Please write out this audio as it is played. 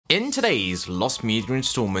In today's Lost Media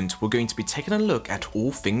installment, we're going to be taking a look at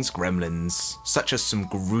all things Gremlins, such as some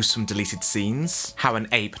gruesome deleted scenes, how an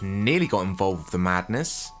ape nearly got involved with the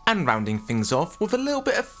madness, and rounding things off with a little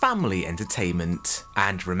bit of family entertainment.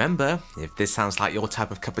 And remember, if this sounds like your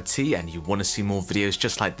type of cup of tea and you want to see more videos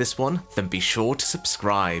just like this one, then be sure to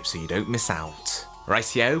subscribe so you don't miss out.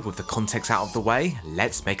 Rightio, with the context out of the way,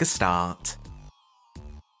 let's make a start.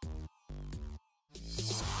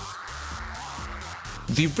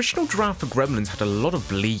 The original draft for Gremlins had a lot of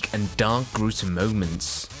bleak and dark, gruesome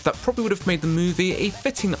moments that probably would have made the movie a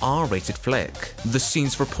fitting R-rated flick. The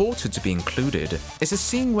scenes reported to be included is a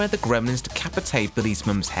scene where the Gremlins decapitate Billy's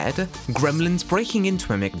mum's head, Gremlins breaking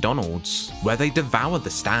into a McDonald's, where they devour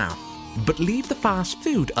the staff, but leave the fast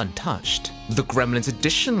food untouched. The Gremlins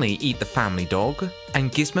additionally eat the family dog,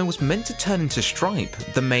 and Gizmo was meant to turn into Stripe,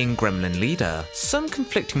 the main Gremlin leader. Some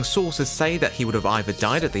conflicting sources say that he would have either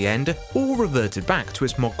died at the end or reverted back to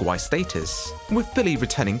his Mogwai status, with Billy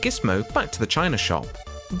returning Gizmo back to the china shop.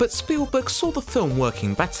 But Spielberg saw the film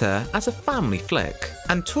working better as a family flick,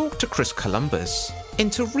 and talked to Chris Columbus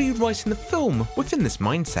into rewriting the film within this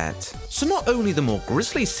mindset. So not only the more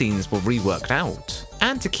grisly scenes were reworked out,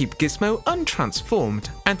 and to keep Gizmo untransformed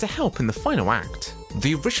and to help in the final act.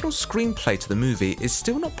 The original screenplay to the movie is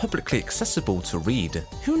still not publicly accessible to read.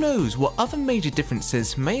 Who knows what other major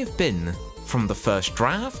differences may have been from the first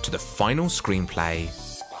draft to the final screenplay.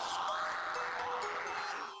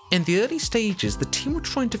 In the early stages, the team were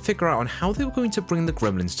trying to figure out on how they were going to bring the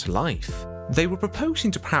Gremlins to life. They were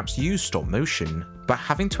proposing to perhaps use stop motion, but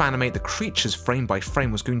having to animate the creatures frame by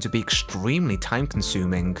frame was going to be extremely time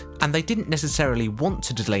consuming, and they didn't necessarily want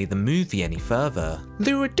to delay the movie any further.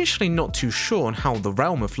 They were additionally not too sure on how the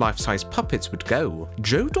realm of life-size puppets would go.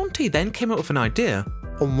 Joe Dante then came up with an idea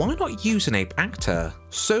on why not use an ape actor,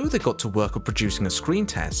 so they got to work on producing a screen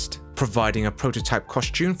test, providing a prototype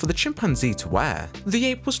costume for the chimpanzee to wear. The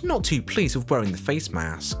ape was not too pleased with wearing the face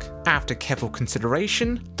mask. After careful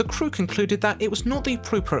consideration, the crew concluded that it was not the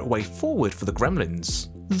appropriate way forward for the Gremlins.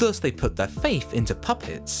 Thus they put their faith into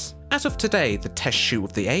puppets. As of today, the test shoot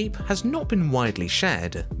with the ape has not been widely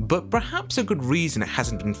shared, but perhaps a good reason it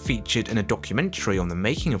hasn't been featured in a documentary on the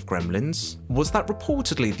making of Gremlins was that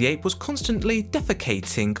reportedly the ape was constantly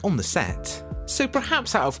defecating on the set. So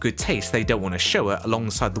perhaps out of good taste they don't want to show it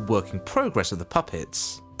alongside the working progress of the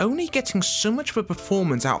puppets. Only getting so much of a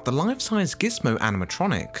performance out of the life-size Gizmo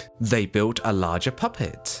animatronic, they built a larger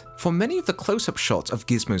puppet for many of the close-up shots of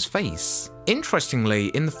Gizmo's face. Interestingly,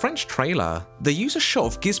 in the French trailer, they use a shot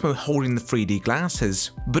of Gizmo holding the 3D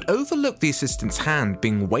glasses, but overlook the assistant's hand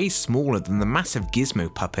being way smaller than the massive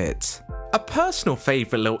Gizmo puppet. A personal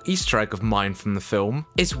favourite little Easter egg of mine from the film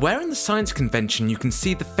is where in the science convention you can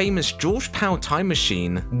see the famous George Pal time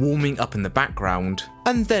machine warming up in the background.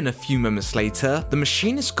 And then a few moments later, the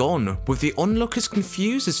machine is gone, with the onlookers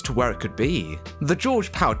confused as to where it could be. The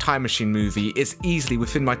George Pal time machine movie is easily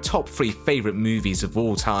within my top 3 favourite movies of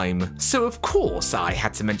all time, so of course I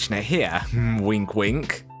had to mention it here, wink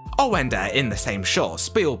wink. Oh, and in the same shot,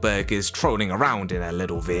 Spielberg is trolling around in a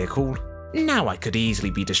little vehicle. Now I could easily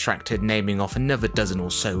be distracted naming off another dozen or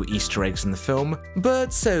so Easter eggs in the film,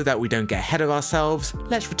 but so that we don't get ahead of ourselves,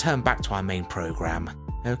 let's return back to our main programme,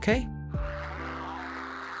 okay?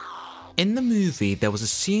 In the movie, there was a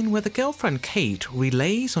scene where the girlfriend Kate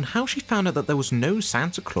relays on how she found out that there was no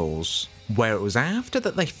Santa Claus, where it was after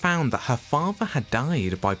that they found that her father had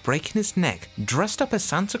died by breaking his neck dressed up as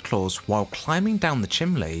Santa Claus while climbing down the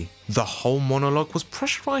chimney. The whole monologue was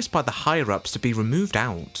pressurised by the higher-ups to be removed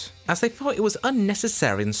out, as they felt it was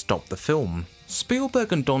unnecessary and stopped the film.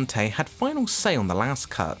 Spielberg and Dante had final say on the last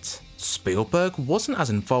cut. Spielberg wasn't as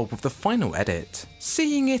involved with the final edit,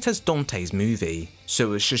 seeing it as Dante's movie, so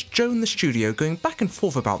it was just Joe in the studio going back and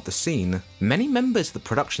forth about the scene. Many members of the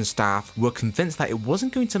production staff were convinced that it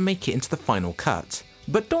wasn't going to make it into the final cut,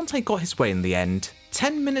 but Dante got his way in the end.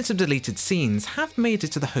 10 minutes of deleted scenes have made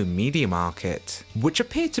it to the home media market, which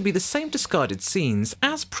appear to be the same discarded scenes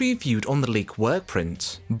as previewed on the leaked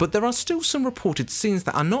workprint, but there are still some reported scenes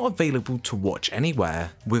that are not available to watch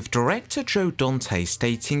anywhere, with director Joe Dante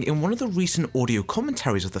stating in one of the recent audio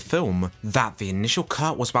commentaries of the film that the initial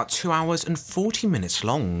cut was about 2 hours and 40 minutes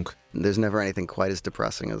long. There's never anything quite as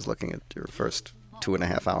depressing as looking at your first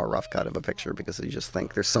 2.5 hour rough cut of a picture because you just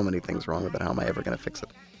think there's so many things wrong with it, how am I ever going to fix it?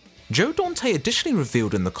 Joe Dante additionally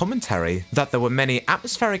revealed in the commentary that there were many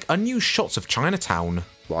atmospheric unused shots of Chinatown.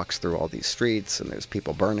 Walks through all these streets and there's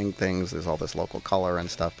people burning things, there's all this local color and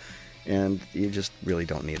stuff, and you just really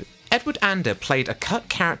don't need it. Edward Ander played a cut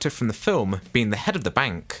character from the film, being the head of the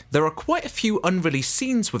bank. There are quite a few unreleased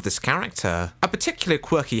scenes with this character. A particular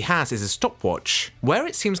quirk he has is a stopwatch, where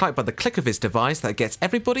it seems like by the click of his device that gets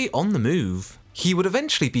everybody on the move. He would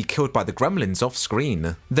eventually be killed by the Gremlins off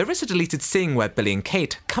screen. There is a deleted scene where Billy and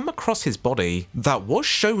Kate come across his body that was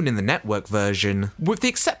shown in the network version, with the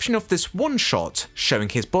exception of this one shot showing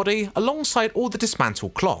his body alongside all the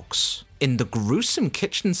dismantled clocks. In the gruesome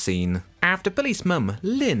kitchen scene, after Billy's mum,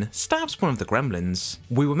 Lynn, stabs one of the Gremlins,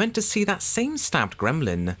 we were meant to see that same stabbed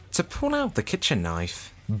Gremlin to pull out the kitchen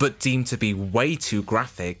knife, but deemed to be way too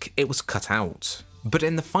graphic, it was cut out. But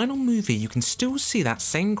in the final movie you can still see that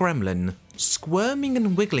same Gremlin squirming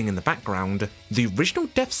and wiggling in the background. The original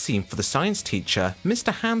death scene for the science teacher,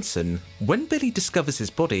 Mr. Hansen, when Billy discovers his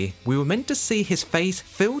body, we were meant to see his face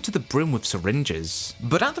filled to the brim with syringes.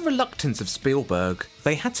 But at the reluctance of Spielberg,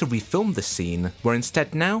 they had to refilm the scene, where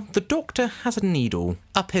instead now the doctor has a needle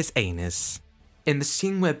up his anus. In the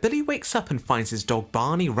scene where Billy wakes up and finds his dog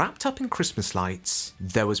Barney wrapped up in Christmas lights,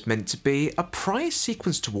 there was meant to be a prior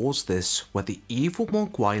sequence towards this where the evil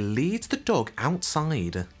Mogwai leads the dog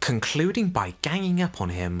outside, concluding by ganging up on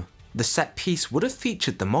him. The set piece would have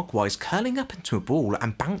featured the Mogwais curling up into a ball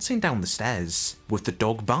and bouncing down the stairs, with the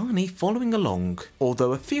dog Barney following along,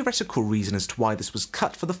 although a theoretical reason as to why this was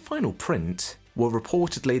cut for the final print were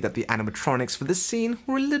reportedly that the animatronics for this scene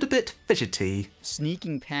were a little bit fidgety.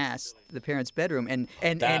 Sneaking past the parents' bedroom and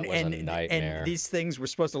these things were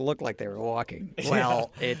supposed to look like they were walking. Well,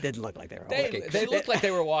 it didn't look like they were walking. They looked like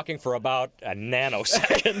they were walking for about a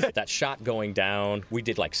nanosecond. That shot going down, we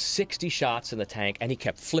did like 60 shots in the tank, and he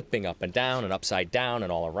kept flipping up and down and upside down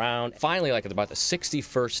and all around. Finally, like at about the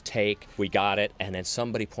 61st take, we got it, and then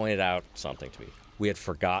somebody pointed out something to me. We had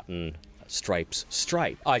forgotten Stripe's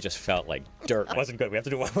stripe. I just felt like dirt. It wasn't good. We have to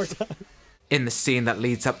do it one more time. In the scene that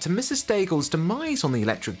leads up to Mrs. Daigle's demise on the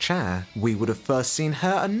electric chair, we would have first seen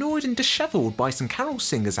her annoyed and dishevelled by some carol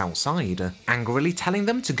singers outside, angrily telling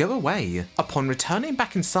them to go away. Upon returning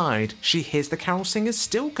back inside, she hears the carol singers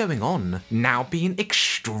still going on. Now being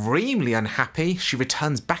extremely unhappy, she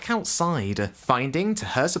returns back outside, finding, to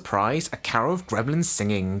her surprise, a carol of gremlins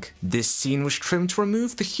singing. This scene was trimmed to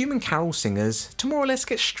remove the human carol singers to more or less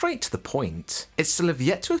get straight to the point. It still have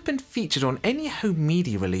yet to have been featured on any home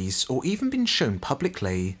media release or even been shown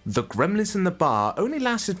publicly. The Gremlins in the bar only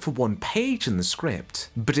lasted for 1 page in the script,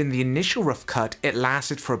 but in the initial rough cut it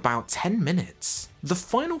lasted for about 10 minutes. The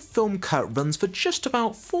final film cut runs for just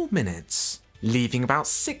about 4 minutes, leaving about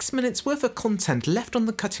 6 minutes worth of content left on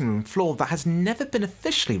the cutting room floor that has never been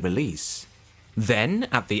officially released. Then,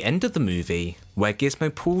 at the end of the movie, where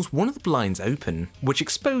Gizmo pulls one of the blinds open, which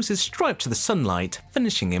exposes Stripe to the sunlight,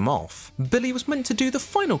 finishing him off, Billy was meant to do the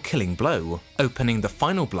final killing blow, opening the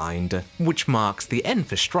final blind, which marks the end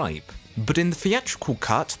for Stripe. But in the theatrical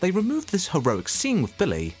cut, they removed this heroic scene with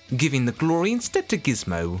Billy, giving the glory instead to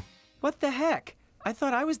Gizmo. What the heck? I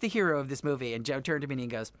thought I was the hero of this movie, and Joe turned to me and he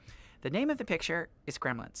goes, "The name of the picture is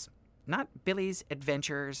Gremlins, not Billy's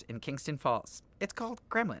Adventures in Kingston Falls. It's called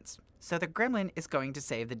Gremlins. So the gremlin is going to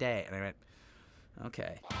save the day." And I went,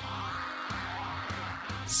 okay.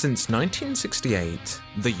 Since 1968,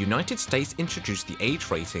 the United States introduced the age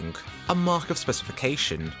rating, a mark of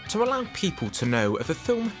specification to allow people to know if a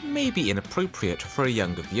film may be inappropriate for a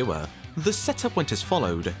younger viewer. The setup went as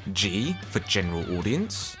followed: G for general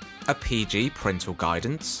audience, a PG parental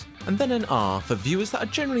guidance, and then an R for viewers that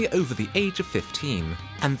are generally over the age of 15.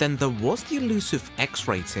 And then there was the elusive X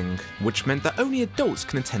rating, which meant that only adults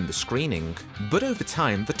can attend the screening. But over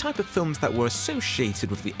time, the type of films that were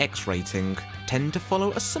associated with the X rating tend to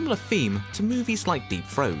follow a similar theme to movies like Deep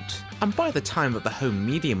Throat. And by the time that the home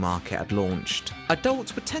media market had launched,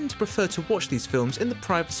 adults would tend to prefer to watch these films in the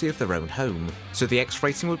privacy of their own home, so the X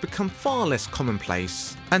rating would become far less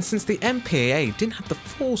commonplace. And since the MPAA didn't have the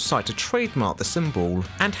foresight to trademark the symbol,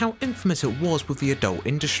 and how infamous it was with the adult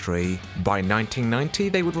industry, by 1990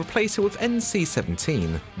 they would replace it with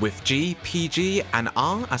NC-17, with G, PG and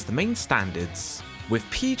R as the main standards, with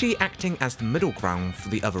PG acting as the middle ground for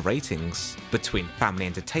the other ratings, between family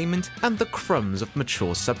entertainment and the crumbs of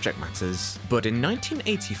mature subject matters. But in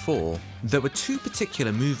 1984, there were 2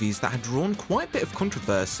 particular movies that had drawn quite a bit of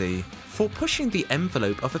controversy for pushing the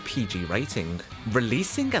envelope of a PG rating.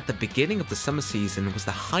 Releasing at the beginning of the summer season was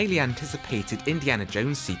the highly anticipated Indiana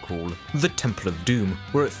Jones sequel, The Temple of Doom,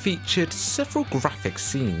 where it featured several graphic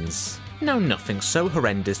scenes. Now, nothing so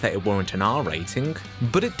horrendous that it warranted an R rating,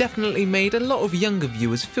 but it definitely made a lot of younger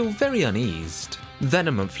viewers feel very uneased. Then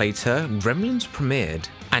a month later, Gremlins premiered,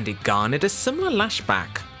 and it garnered a similar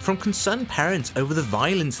lashback, from concerned parents over the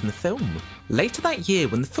violence in the film. Later that year,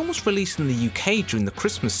 when the film was released in the UK during the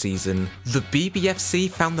Christmas season, the BBFC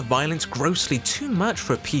found the violence grossly too much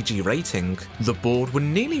for a PG rating. The board were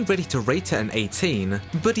nearly ready to rate it an 18,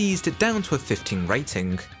 but eased it down to a 15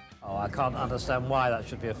 rating. Oh, I can't understand why that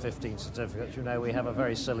should be a 15 certificate. You know, we have a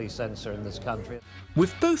very silly censor in this country.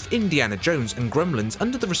 With both Indiana Jones and Gremlins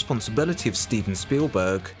under the responsibility of Steven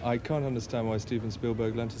Spielberg, I can't understand why Steven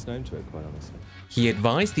Spielberg lent his name to it, quite honestly. he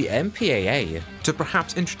advised the MPAA to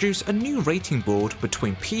perhaps introduce a new rating board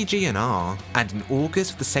between PG and R, and in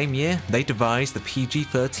August of the same year, they devised the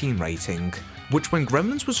PG-13 rating, which when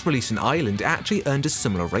Gremlins was released in Ireland actually earned a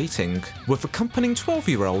similar rating, with accompanying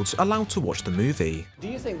 12-year-olds allowed to watch the movie. Do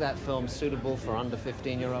you think that film's suitable for under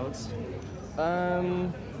 15-year-olds?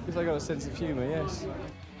 If I got a sense of humour, yes.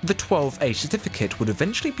 The 12A certificate would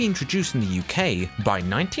eventually be introduced in the UK by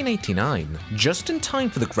 1989, just in time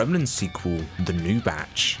for the Gremlins sequel, The New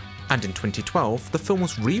Batch. And in 2012, the film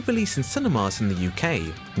was re-released in cinemas in the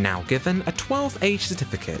UK, now given a 12H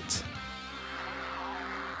certificate.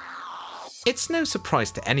 It's no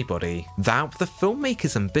surprise to anybody that with the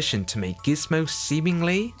filmmaker's ambition to make Gizmo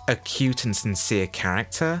seemingly a cute and sincere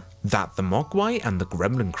character, that the Mogwai and the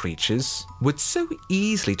Gremlin creatures would so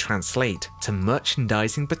easily translate to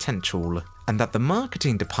merchandising potential, and that the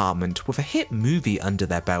marketing department with a hit movie under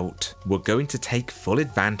their belt were going to take full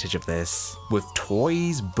advantage of this, with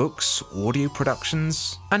toys, books, audio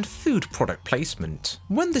productions, and food product placement.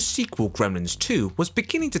 When the sequel Gremlins 2 was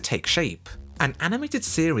beginning to take shape, an animated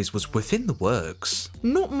series was within the works.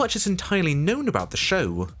 Not much is entirely known about the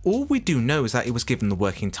show. All we do know is that it was given the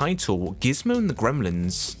working title Gizmo and the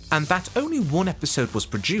Gremlins, and that only one episode was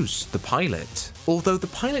produced, the pilot, although the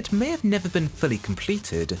pilot may have never been fully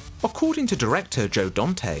completed. According to director Joe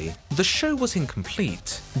Dante, the show was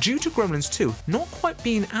incomplete, due to Gremlins 2 not quite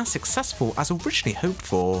being as successful as originally hoped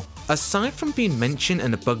for. Aside from being mentioned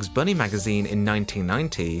in a Bugs Bunny magazine in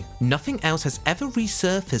 1990, nothing else has ever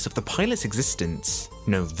resurfaced of the pilot's existence.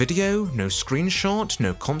 No video, no screenshot,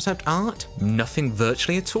 no concept art, nothing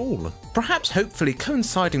virtually at all. Perhaps hopefully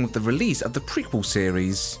coinciding with the release of the prequel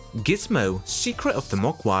series, Gizmo, Secret of the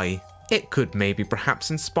Mogwai. It could maybe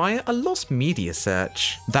perhaps inspire a lost media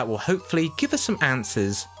search that will hopefully give us some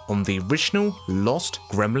answers on the original Lost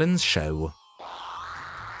Gremlins show.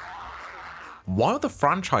 While the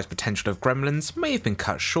franchise potential of Gremlins may have been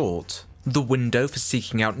cut short, the window for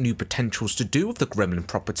seeking out new potentials to do with the Gremlin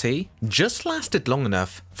property just lasted long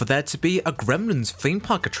enough for there to be a Gremlins theme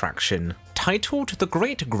park attraction titled The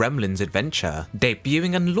Great Gremlins Adventure,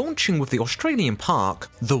 debuting and launching with the Australian park,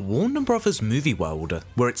 the Warner Bros. Movie World,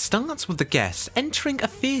 where it starts with the guests entering a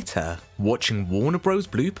theatre, watching Warner Bros.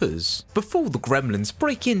 Bloopers, before the Gremlins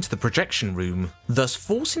break into the projection room, thus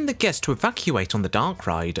forcing the guests to evacuate on the dark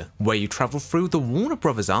ride, where you travel through the Warner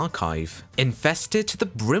Bros. Archive, infested to the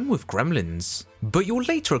brim with Gremlins. But you're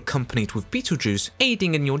later accompanied with Beetlejuice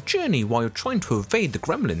aiding in your journey while you're trying to evade the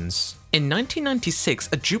Gremlins. In 1996,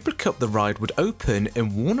 a duplicate of the ride would open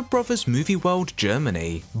in Warner Bros. Movie World,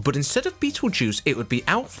 Germany, but instead of Beetlejuice, it would be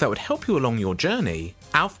Alf that would help you along your journey.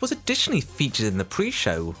 Alf was additionally featured in the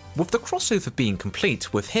pre-show, with the crossover being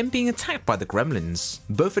complete with him being attacked by the Gremlins.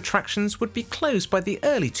 Both attractions would be closed by the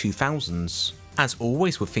early 2000s. As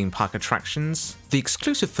always with theme park attractions, the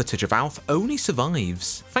exclusive footage of Alf only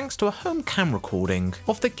survives thanks to a home cam recording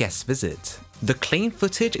of the guest visit. The clean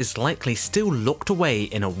footage is likely still locked away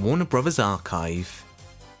in a Warner Bros. Archive.